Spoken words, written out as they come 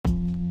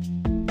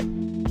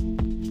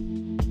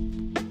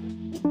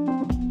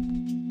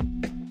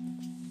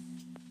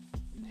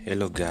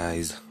Hello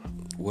guys,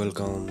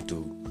 welcome to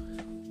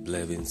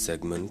Blevin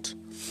segment,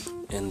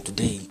 and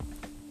today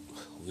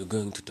we're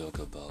going to talk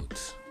about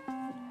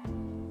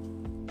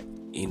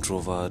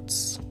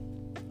introverts.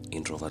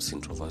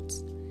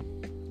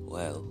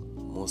 Well,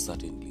 most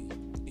certainly,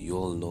 you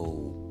all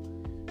know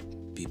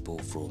people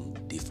from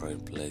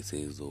different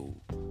places or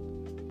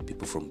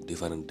people from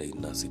different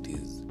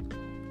dynastities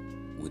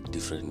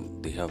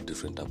they have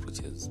different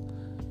approaches,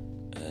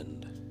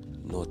 and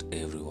not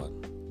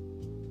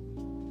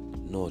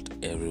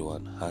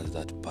everyone has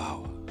that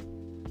power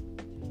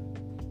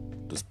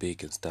to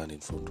speak and stand in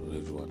front of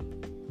everyone.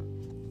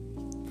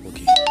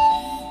 Okay,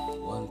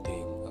 one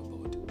thing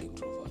about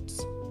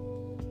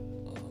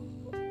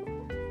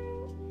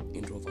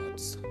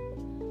introverts,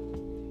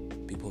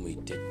 people may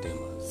take them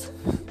as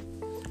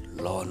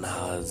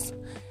loners,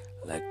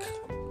 like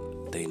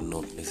they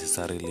not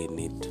necessarily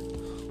need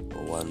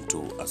or want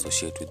to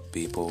associate with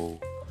people.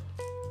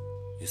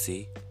 You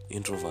see,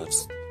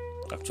 introverts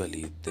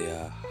actually they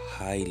are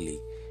highly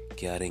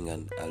caring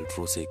and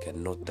altruistic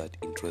and not that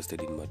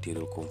interested in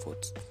material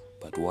comforts,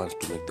 but wants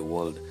to make the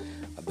world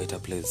a better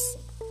place.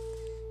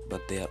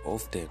 But they are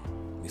often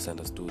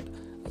misunderstood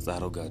as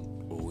arrogant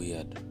or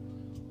weird,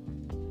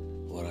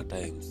 or at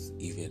times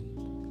even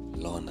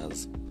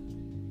loners.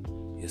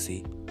 You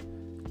see,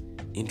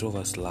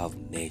 introverts love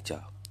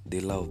nature,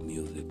 they love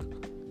music,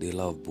 they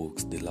love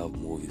books, they love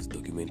movies,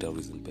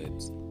 documentaries and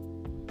pets.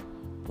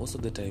 Most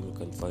of the time you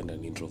can find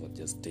an introvert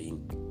just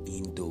staying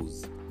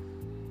indoors.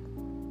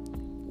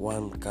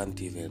 One can't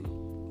even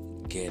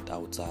get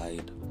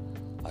outside,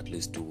 at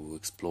least to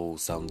explore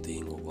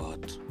something or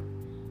what.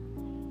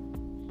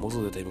 Most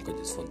of the time you can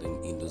just find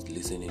them indoors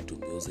listening to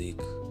music,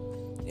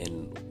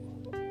 and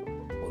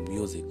on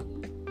music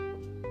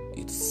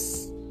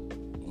it's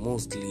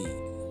mostly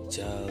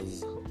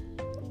jazz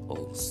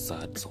or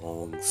sad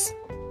songs.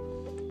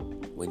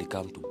 When it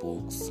comes to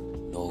books,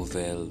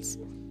 novels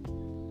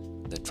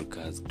that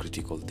requires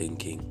critical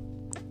thinking,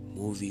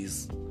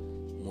 movies,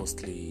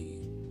 mostly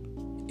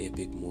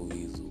epic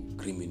movies,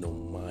 criminal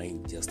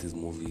mind justice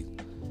movies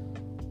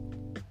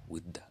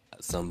with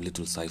some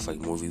little sci-fi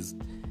movies.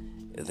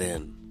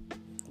 Then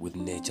with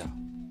nature,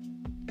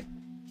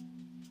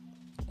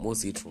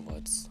 most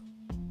introverts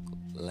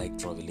like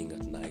traveling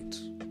at night,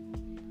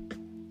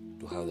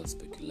 to have that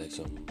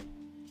speculation,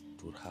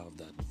 to have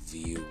that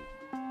view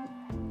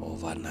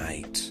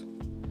overnight,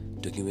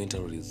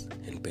 documentaries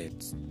and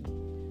pets.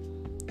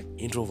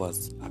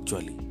 Introverts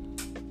actually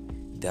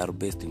they are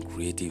based in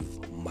creative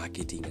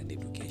marketing and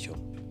education.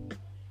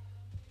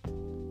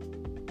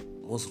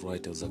 Most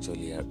writers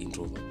actually are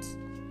introverts,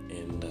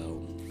 and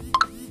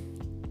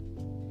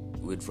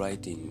with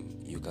writing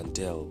you can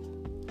tell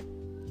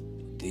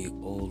they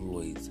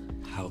always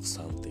have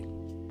something.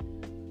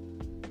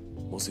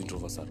 Most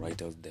introverts are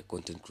writers, they're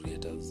content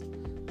creators.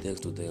 Thanks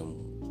to them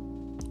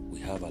we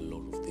have a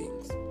lot of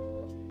things,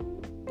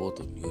 both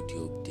on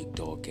YouTube,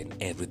 TikTok and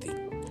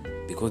everything,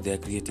 because they are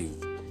creative.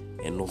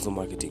 And also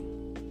marketing,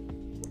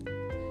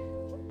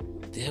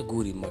 they are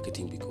good in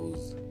marketing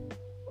because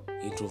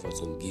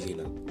introverts, when given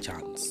a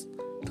chance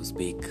to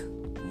speak,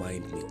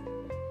 mind me,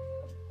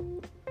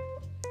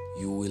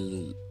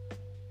 you'll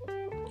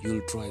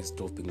try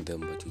stopping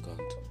them, but you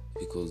can't,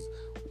 because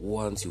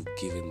once you've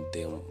given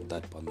them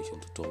that permission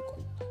to talk,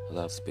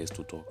 that space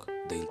to talk,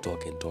 they'll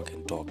talk and talk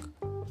and talk.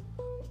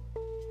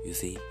 You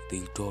see,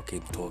 they'll talk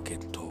and talk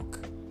and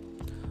talk.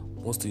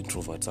 Most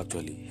introverts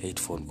actually hate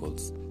phone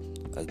calls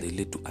as they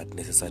lead to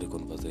unnecessary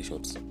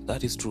conversations.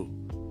 That is true.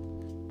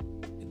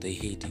 They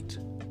hate it.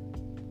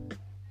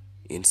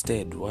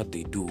 Instead, what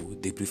they do,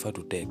 they prefer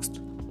to text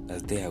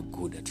as they are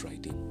good at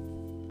writing.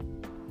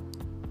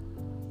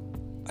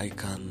 I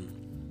can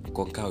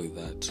concur with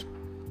that.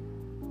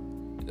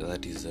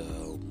 That is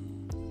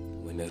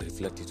when I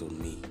reflect it on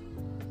me.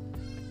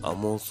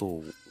 I'm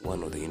also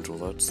one of the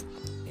introverts,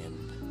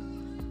 and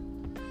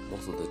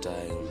most of the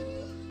time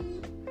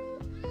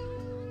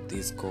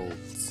these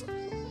calls,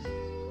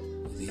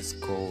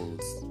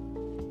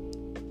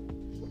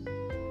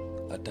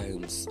 at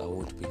times I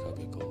won't pick up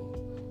a call,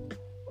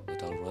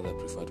 but I'll rather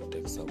prefer to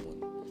text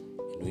someone.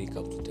 And when it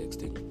comes to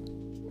texting,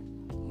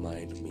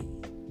 mind me,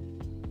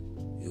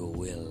 you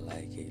will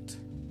like it,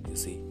 you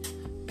see,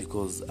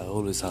 because I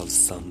always have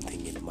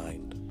something in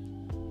mind.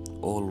 I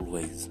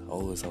always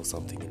have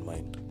something in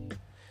mind.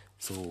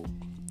 So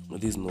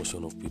this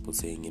notion of people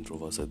saying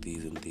introverts are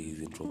these and these,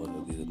 introverts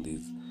are these and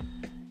these,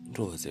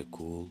 introverts are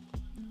cool.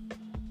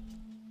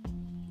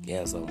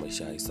 Yeah, some are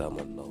shy, some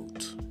are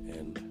not,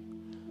 and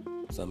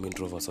some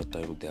introverts at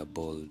times they are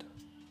bold.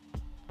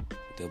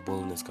 Their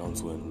boldness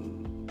comes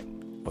when,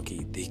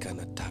 they can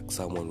attack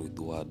someone with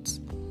words,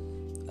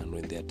 and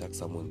when they attack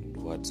someone with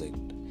words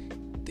and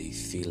they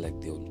feel like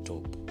they're on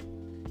top,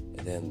 and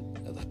then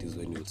that is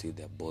when you'll see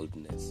their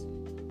boldness.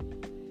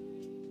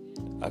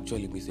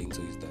 Actually, me saying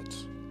so is that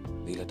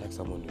they'll attack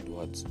someone with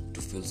words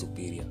to feel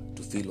superior,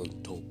 to feel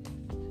on top,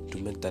 to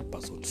make that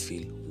person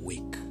feel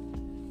weak.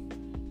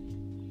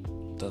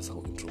 That's how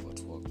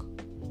introverts work.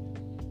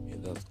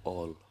 And that's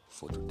all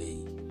for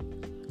today.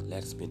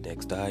 Let's meet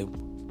next time.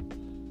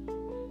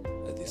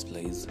 this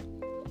place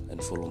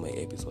and follow my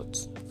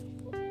episodes.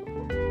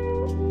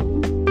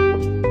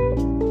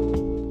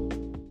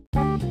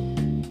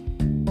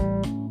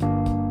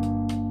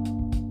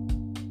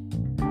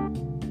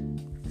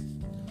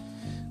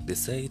 They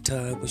say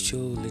time will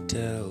surely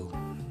tell.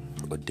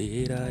 What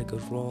did I go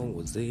wrong?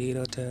 Was it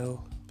a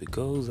tell?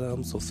 Because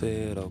I'm so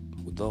fed up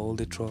with all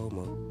the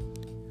trauma.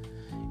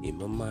 In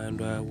my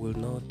mind I will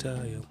not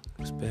tire.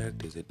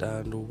 Respect is a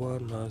done,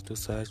 one has to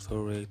search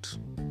for it.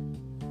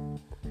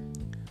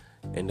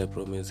 And the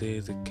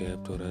promises are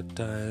kept, or at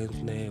times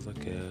never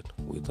kept.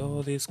 With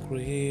all this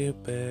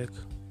creep back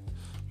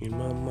in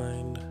my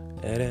mind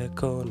at a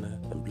corner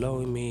and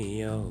blowing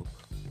me up.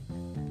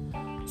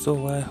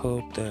 So I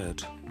hope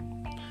that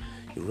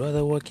you'd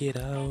rather work it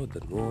out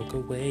than walk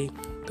away.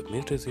 The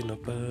mistress in a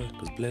bird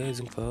is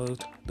blazing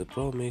fast. The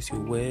promise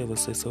you ever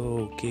say,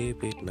 so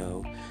keep it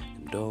now.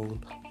 And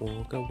don't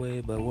walk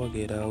away, but work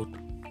it out.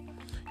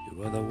 You'd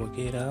rather work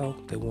it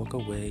out than walk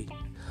away.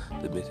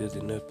 The mistress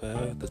in a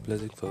bird is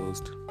blazing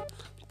fast.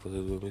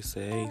 What we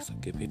say, so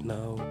keep it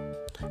now.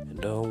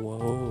 And don't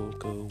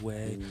walk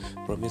away.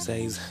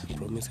 Promises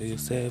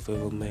yourself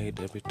ever made.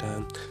 Every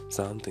time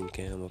something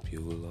came up,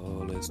 you will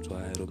always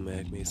try to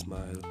make me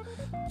smile,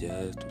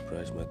 just to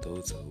brush my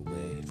thoughts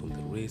away from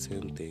the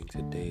recent things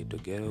you did to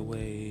get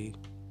away.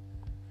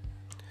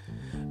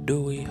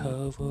 Do we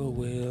have a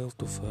will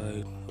to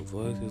fight? A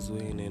voice is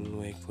winning,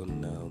 wake for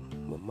now.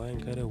 My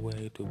mind got a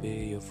way to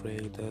be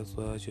afraid, that's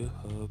what you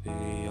help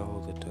me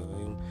all the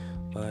time.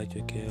 But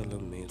you're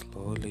killing me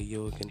slowly,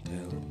 you can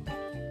tell.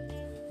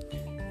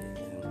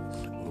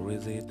 Or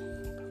is it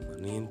I'm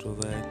an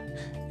introvert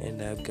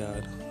and I've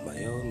got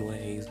my own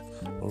ways?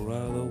 Or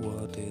rather,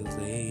 what is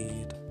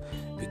it?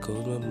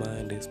 Because my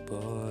mind is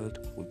bored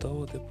with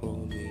all the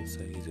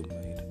promises you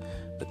made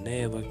but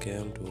never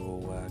came to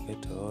work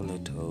at all.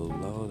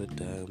 All the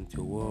time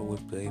you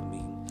always blame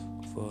me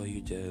for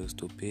you just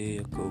to be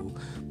a cool,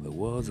 but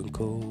wasn't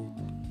cool.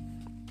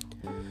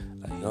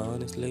 I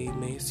honestly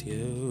miss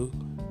you,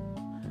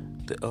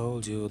 the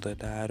old you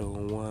that I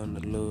don't wanna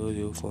lose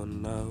you for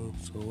now.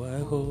 So I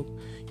hope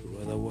you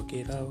rather work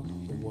it out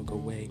than walk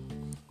away.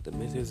 The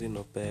message in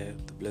no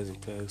bed, the blessing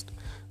first,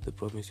 the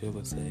promise you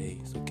ever say,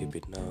 so keep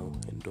it now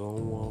and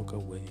don't walk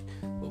away,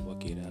 but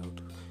work it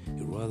out.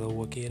 You'd rather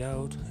work it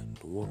out and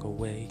walk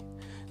away.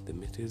 The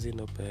message in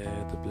no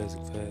bed, the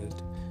blessing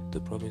first, the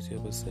promise you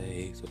ever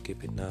say, so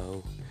keep it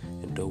now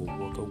and don't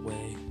walk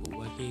away, but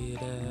work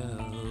it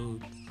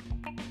out.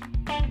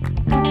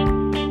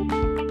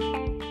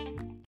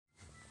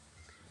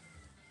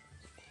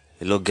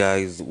 Hello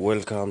guys,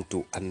 welcome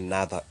to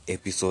another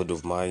episode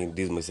of mine.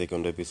 This is my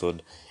second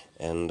episode,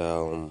 and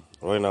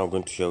right now I'm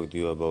going to share with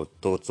you about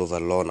thoughts of a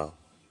loner.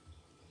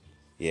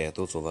 Yeah,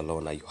 thoughts of a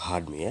loner. You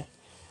heard me, eh?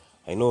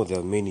 I know there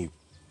are many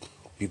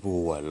people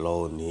who are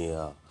alone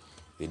here.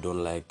 They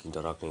don't like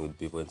interacting with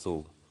people, and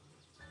so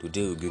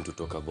today we're going to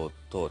talk about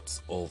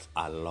thoughts of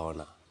a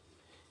loner.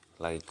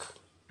 Like,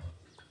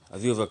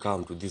 have you ever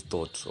come to this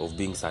thought of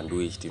being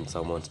sandwiched in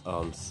someone's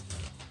arms,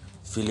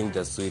 feeling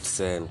the sweet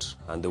scent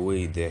and the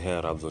way their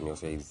hair rubs on your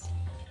face?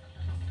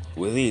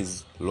 With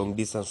these long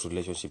distance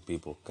relationship,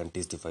 people can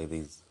testify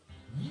this,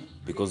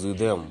 because with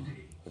them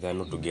they are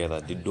not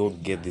together. They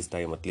don't get this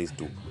time at least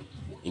to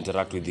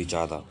interact with each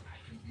other.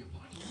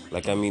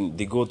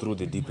 They go through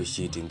the deepest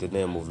shit in the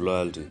name of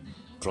loyalty,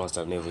 trust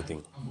and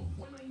everything.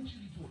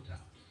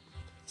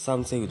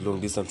 Some say with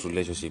long distance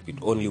relationship it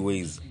only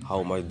weighs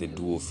how much the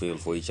duo feel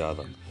for each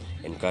other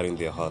and carrying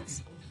their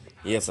hearts.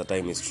 Yes, at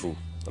times it's true.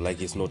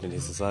 Like, it's not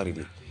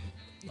necessarily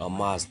a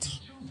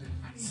must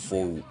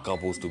for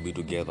couples to be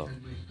together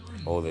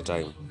all the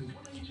time.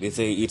 They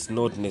say it's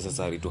not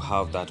necessary to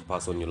have that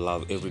person you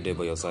love every day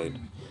by your side.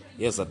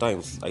 Yes, at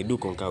times I do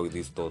concur with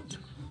this thought,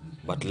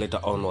 but later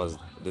onwards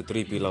the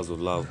three pillars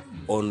of love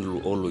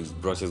always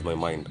brushes my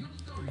mind,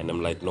 and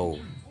I'm like, no,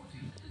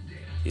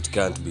 it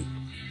can't be.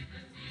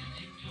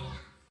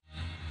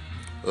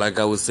 Like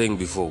I was saying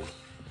before,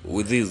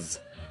 with this,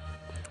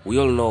 we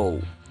all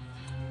know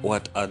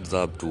what adds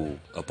up to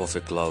a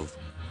perfect love.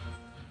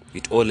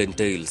 It all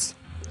entails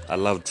a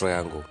love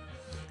triangle,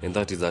 and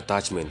that is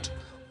attachment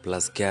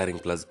plus caring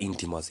plus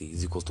intimacy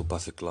is equals to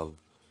perfect love.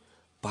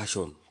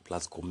 Passion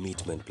plus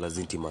commitment plus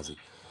intimacy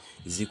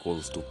is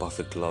equals to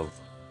perfect love.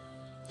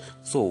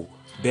 So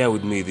bear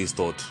with me this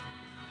thought.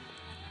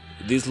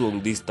 These long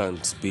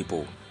distance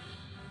people,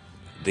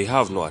 they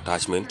have no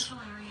attachment,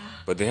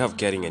 but they have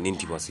caring and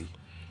intimacy.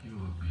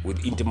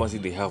 With intimacy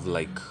they have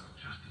like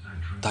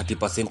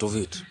 30% of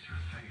it.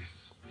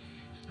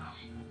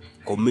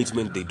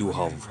 Commitment they do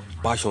have,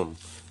 passion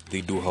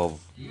they do have,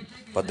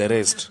 but the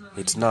rest,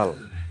 it's null.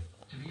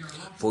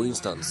 For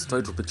instance,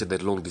 try to picture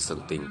that long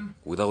distance thing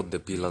without the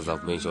pillars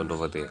I've mentioned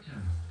over there.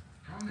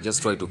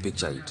 Just try to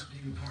picture it.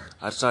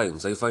 At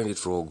times I find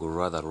it wrong, or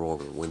rather wrong,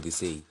 when they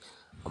say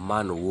a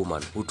man or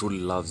woman who truly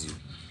loves you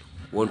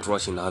won't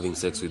rush in having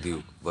sex with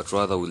you, but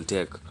rather will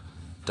take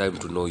time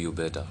to know you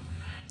better.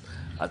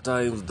 At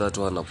times that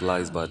one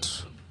applies,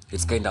 but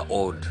it's kinda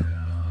odd,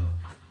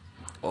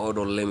 or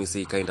let me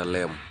say kinda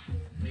lame.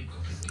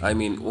 I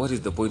mean, what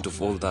is the point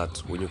of all that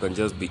when you can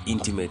just be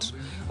intimate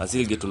and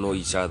still get to know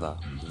each other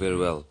very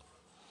well?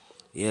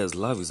 Yes,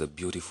 love is a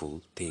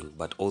beautiful thing,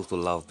 but also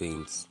love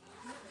pains.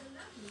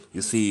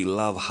 You see,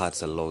 love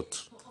hurts a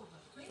lot,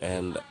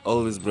 and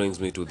always brings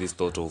me to this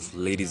thought of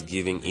ladies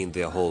giving in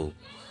their whole.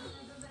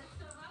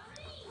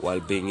 While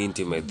being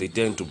intimate, they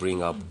tend to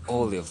bring up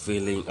all their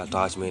feeling,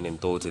 attachment, and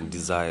thoughts and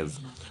desires.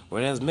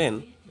 Whereas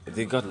men,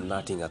 they got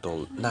nothing at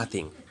all.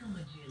 Nothing.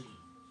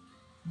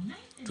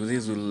 To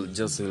this, we'll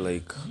just say,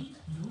 like,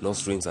 no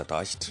strings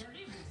attached.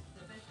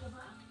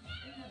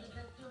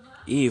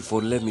 If,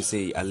 or let me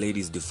say, a lady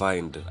is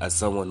defined as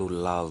someone who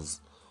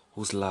loves,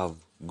 whose love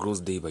grows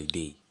day by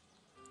day.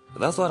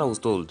 That's what I was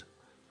told.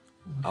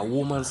 A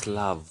woman's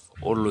love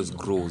always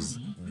grows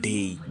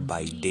day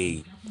by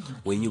day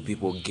when you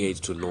people get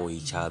to know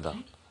each other.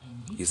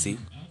 You see?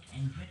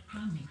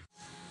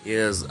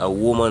 Yes, a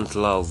woman's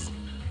love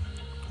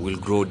will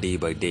grow day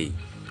by day.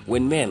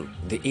 When men,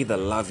 they either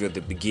love you at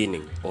the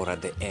beginning or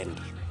at the end.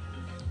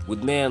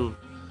 With men,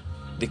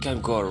 they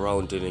can't go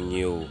around telling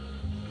you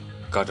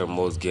cat and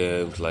mouse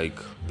games like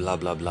blah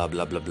blah blah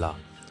blah blah blah.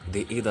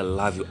 They either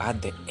love you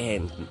at the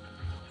end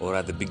or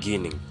at the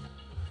beginning.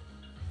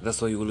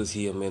 That's why you always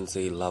hear men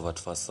say love at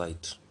first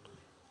sight.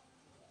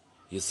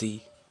 You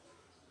see,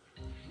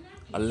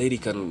 a lady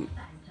can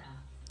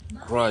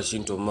crush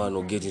into a man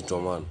or get into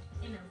a man.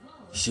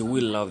 She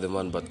will love the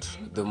man, but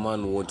the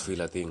man won't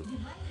feel a thing.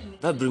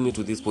 That brings me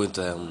to this point.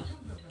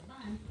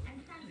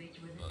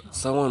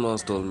 Someone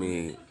once told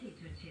me,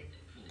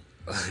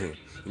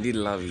 indeed,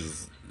 love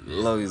is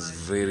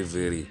very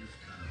very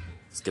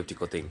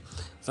skeptical thing.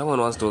 Someone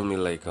once told me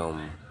like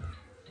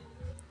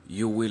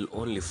you will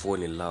only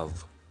fall in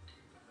love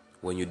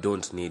when you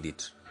don't need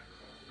it,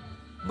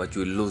 but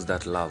you lose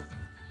that love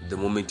the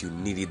moment you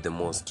need it the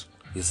most.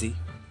 You see?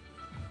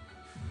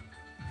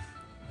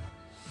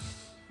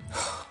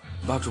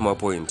 Back to my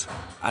point.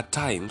 At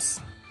times,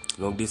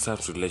 long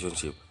distance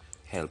relationship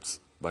helps,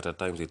 but at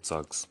times it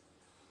sucks.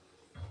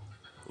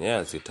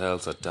 Yes, it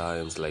helps at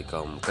times. Like,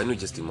 can you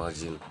just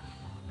imagine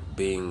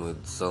being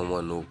with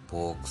someone who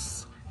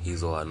pokes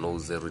his or her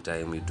nose every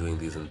time you're doing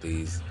this and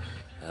this?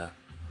 Yeah,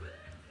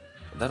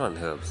 that one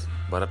helps,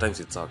 but at times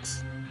it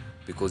sucks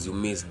because you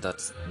miss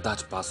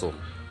that person,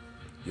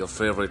 your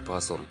favorite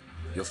person,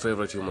 your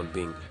favorite human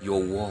being,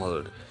 your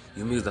world.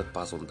 You miss that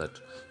person that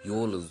you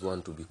always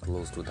want to be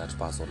close to. That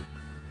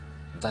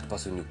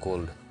person you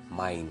called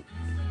mine.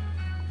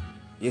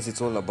 Yes,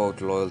 it's all about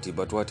loyalty,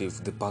 but what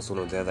if the person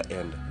on the other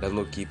end does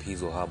not keep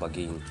his or her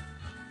bargain?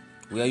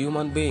 We are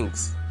human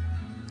beings.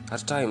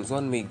 At times,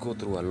 one may go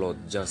through a lot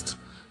just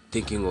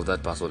thinking of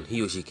that person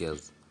he or she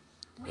cares.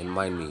 And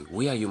mind me,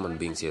 we are human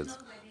beings, yes,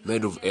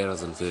 made of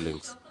errors and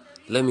failings.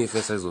 Let me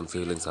emphasize on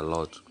feelings a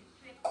lot.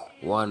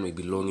 One may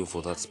be longing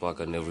for that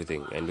spark and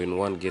everything, and when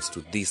one gets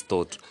to this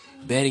thought,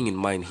 bearing in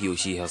mind he or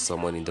she has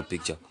someone in the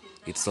picture,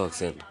 it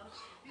sucks, and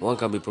one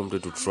can be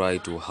prompted to try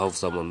to have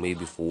someone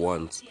maybe for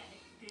once,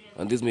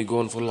 and this may go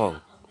on for long.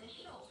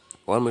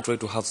 One may try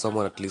to have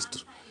someone at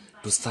least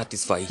to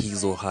satisfy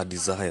his or her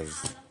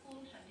desires,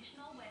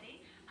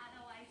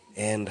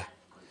 and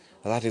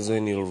that is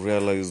when you'll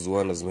realize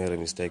one has made a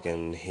mistake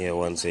and hear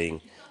one saying,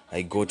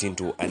 I got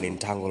into an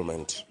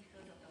entanglement.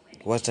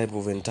 What type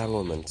of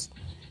entanglements?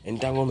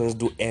 Entanglements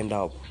do end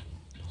up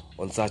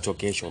on such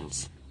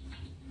occasions.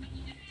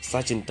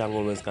 Such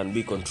entanglements can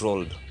be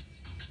controlled.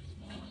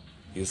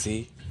 You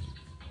see?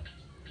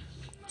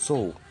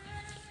 So,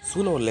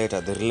 sooner or later,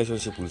 the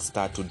relationship will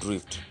start to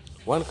drift.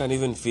 One can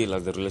even feel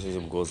as the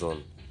relationship goes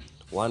on.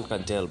 One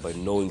can tell by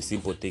knowing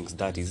simple things,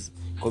 that is,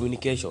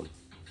 communication.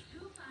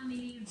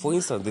 For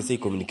instance, they say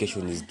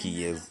communication is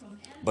key, yes,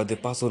 but the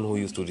person who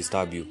used to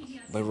disturb you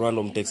by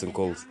random texts and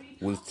calls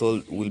will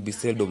be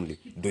seldomly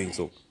doing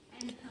so.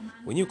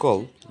 When you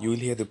call, you will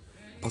hear the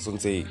person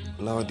say,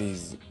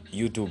 nowadays,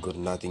 you two got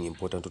nothing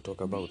important to talk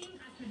about.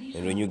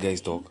 And when you guys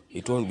talk,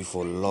 it won't be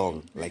for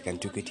long, like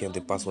antiquity, and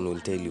the person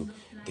will tell you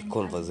the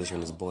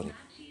conversation is boring.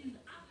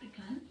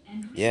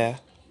 Yeah,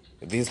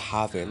 this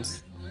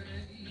happens.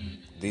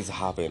 This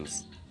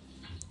happens.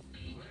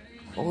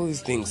 All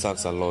these things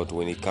sucks a lot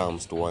when it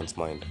comes to one's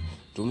mind.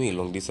 To me,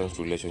 long distance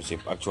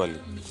relationship actually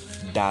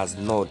does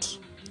not,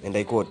 and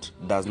I quote,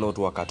 does not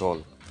work at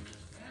all.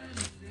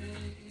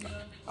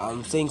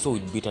 I'm saying so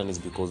with bitterness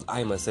because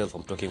I myself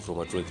am talking from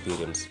a true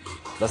experience.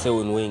 That's why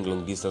when weighing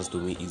long distance to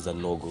me is a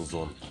no-go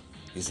zone.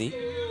 You see?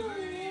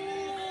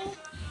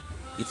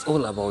 It's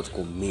all about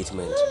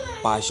commitment,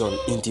 passion,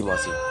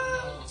 intimacy.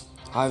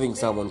 Having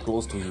someone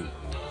close to you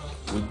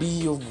will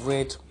be of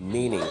great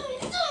meaning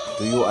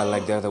to you,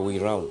 unlike the other way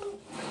around.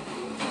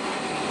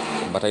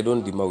 But I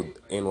don't demote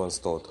anyone's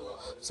thought.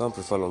 Some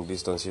prefer long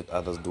distance shit,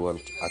 others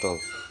don't at all.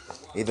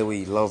 Either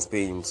way, love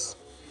pains,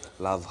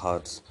 love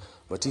hurts.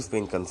 But if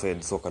pain can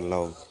fade, so can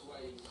love.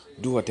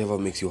 Do whatever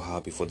makes you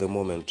happy for the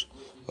moment.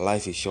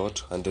 Life is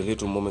short, and the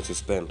little moments you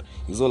spend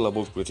is all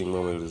about creating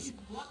memories.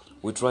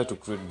 We try to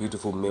create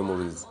beautiful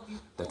memories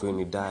that when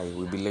we die,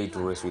 we'll be laid to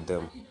rest with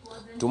them.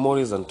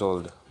 Tomorrow is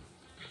untold.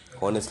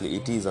 Honestly,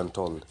 it is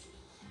untold.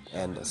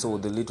 And so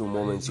the little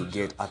moments you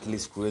get at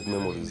least create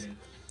memories.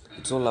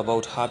 It's all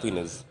about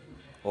happiness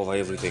over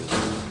everything.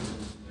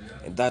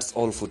 And that's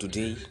all for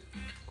today.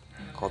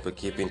 Hope you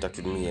keep in touch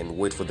with me and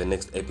wait for the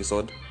next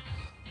episode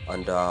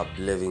under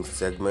Believing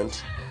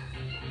segment.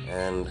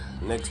 And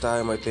next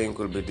time I think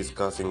we'll be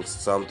discussing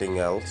something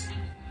else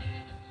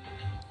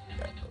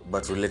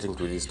but relating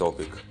to this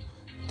topic.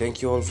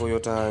 Thank you all for your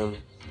time.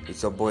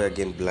 It's your boy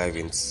again,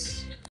 Blivins.